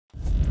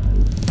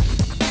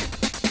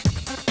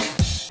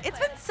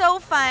so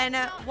fun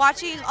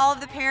watching all of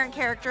the parent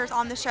characters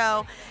on the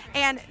show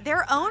and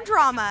their own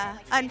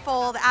drama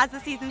unfold as the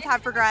seasons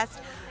have progressed.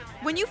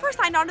 When you first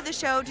signed on to the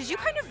show, did you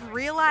kind of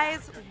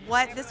realize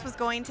what this was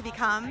going to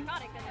become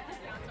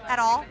at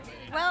all?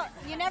 Well,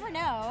 you never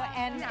know,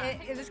 and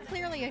it was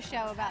clearly a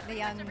show about the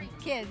young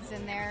kids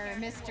and their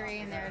mystery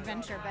and their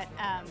adventure, but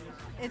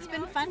it's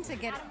been fun to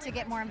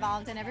get more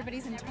involved, and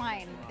everybody's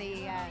entwined.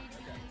 The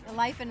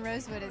life in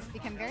Rosewood has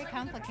become very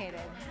complicated.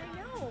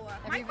 I know.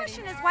 My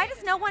question is, why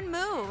does no one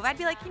move? I'd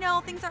be like,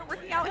 things aren't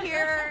working out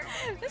here.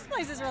 This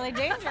place is really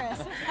dangerous.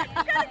 It's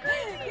kind of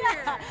crazy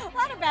here. A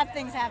lot of bad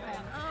things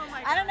happen. Oh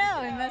my I don't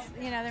know. It must,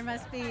 there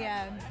must be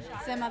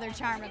some other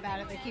charm about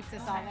it that keeps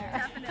us all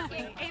there.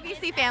 Definitely.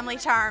 ABC family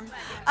charm.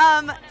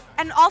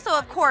 And also,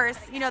 of course,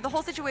 the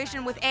whole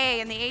situation with A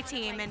and the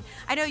A-Team. And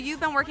I know you've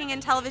been working in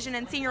television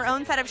and seen your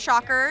own set of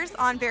shockers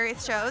on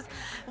various shows.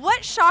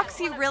 What shocks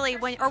you really,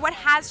 or what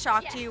has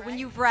shocked you when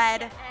you've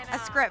read a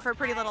script for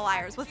Pretty Little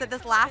Liars? Was it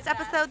this last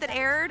episode that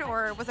aired,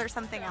 or was there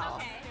something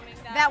else?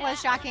 That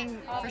was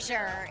shocking for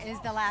sure, is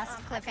the last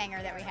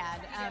cliffhanger that we had.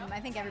 I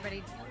think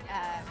everybody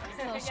was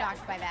a little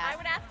shocked by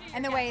that.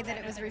 And the way that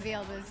it was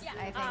revealed was,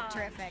 I think,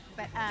 terrific.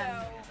 But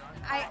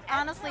I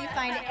honestly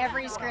find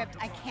every script,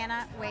 I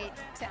cannot wait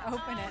to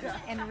open it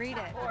and read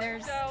it.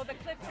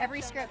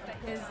 Every script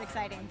is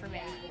exciting for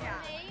me.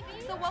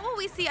 So what will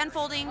we see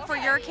unfolding for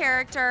your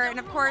character, and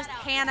of course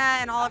Hannah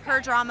and all of her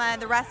drama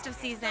and the rest of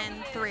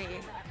season 3?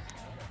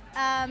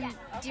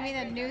 Do you mean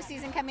the new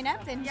season coming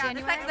up in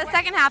January? The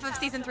second half of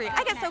season 3.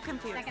 I get so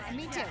confused.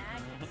 Me too.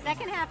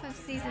 Second half of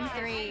season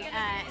 3,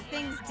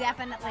 things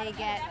definitely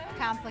get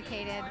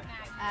complicated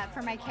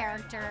for my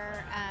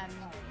character.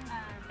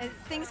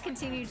 Things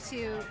continue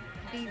to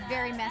be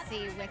very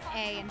messy with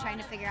A and trying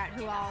to figure out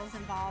who all is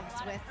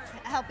involved with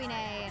helping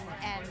A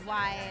and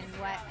why and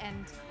what,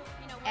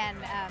 and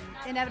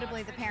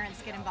inevitably the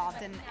parents get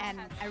involved, and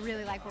I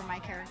really like where my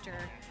character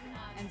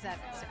ends up.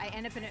 So I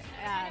end up in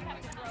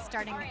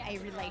starting a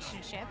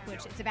relationship,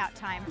 which it's about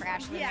time for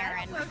Ashley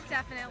Marin. Yes, most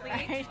definitely.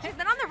 Right? She's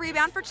been on the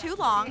rebound for too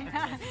long.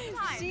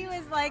 She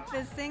was like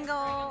the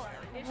single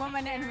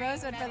woman in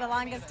Rosewood for the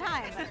longest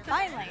time, but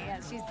finally,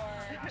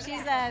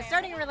 she's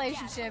starting a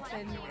relationship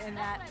in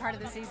that part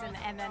of the season,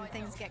 and then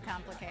things get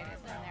complicated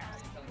from there.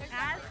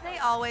 As they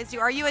always do.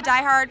 Are you a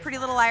diehard Pretty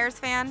Little Liars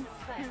fan?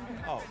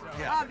 Oh,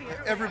 yeah. Obviously.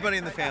 Everybody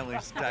in the family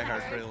is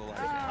diehard Pretty Little Liars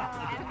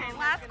fan. Okay,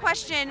 last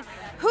question.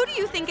 Who do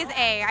you think is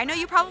A? I know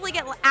you probably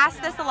get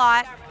asked this a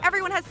lot.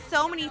 Everyone has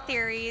so many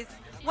theories.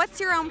 What's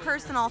your own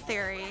personal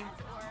theory?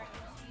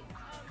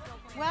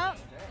 Well,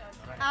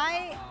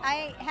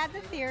 I had the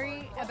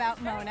theory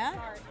about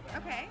Mona.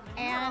 Okay.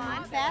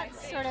 And that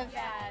sort of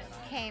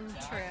came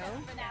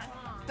true.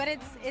 But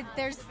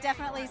there's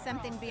definitely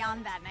something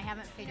beyond that, and I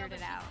haven't figured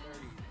it out.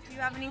 Do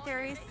you have any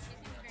theories?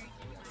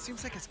 It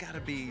seems like it's got to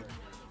be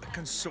a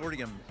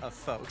consortium of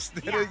folks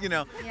that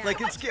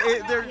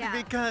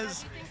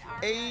because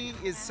A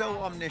is so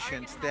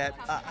omniscient that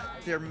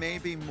there may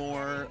be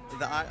more.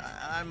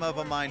 I'm of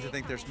a mind to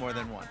think there's more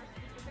than one.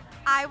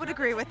 I would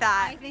agree with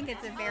that. I think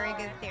it's a very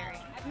good theory.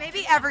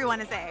 Maybe everyone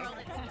is A,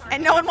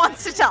 and no one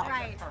wants to tell.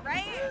 Right?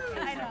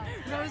 I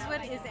know.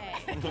 Rosewood is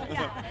A.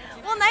 Yeah.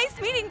 Well, nice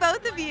meeting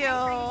both of you.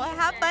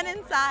 Have fun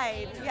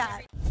inside. Yeah.